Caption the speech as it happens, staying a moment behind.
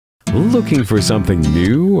Looking for something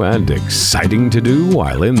new and exciting to do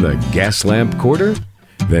while in the Gaslamp Quarter?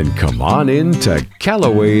 Then come on in to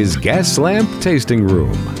Callaway's Gaslamp Tasting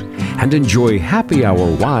Room and enjoy happy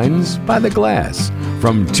hour wines by the glass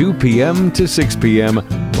from 2 p.m. to 6 p.m.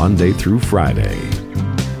 Monday through Friday.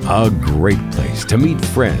 A great place to meet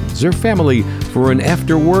friends or family for an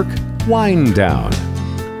after-work wine down.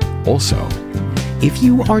 Also, if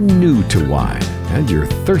you are new to wine and you're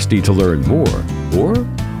thirsty to learn more, or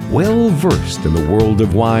well-versed in the world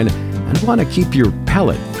of wine and want to keep your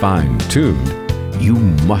palate fine-tuned, you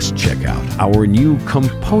must check out our new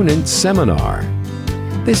Component Seminar.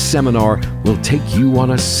 This seminar will take you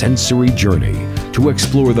on a sensory journey to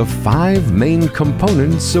explore the 5 main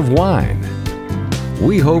components of wine.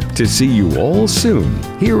 We hope to see you all soon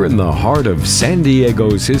here in the heart of San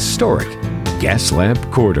Diego's historic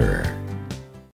Gaslamp Quarter.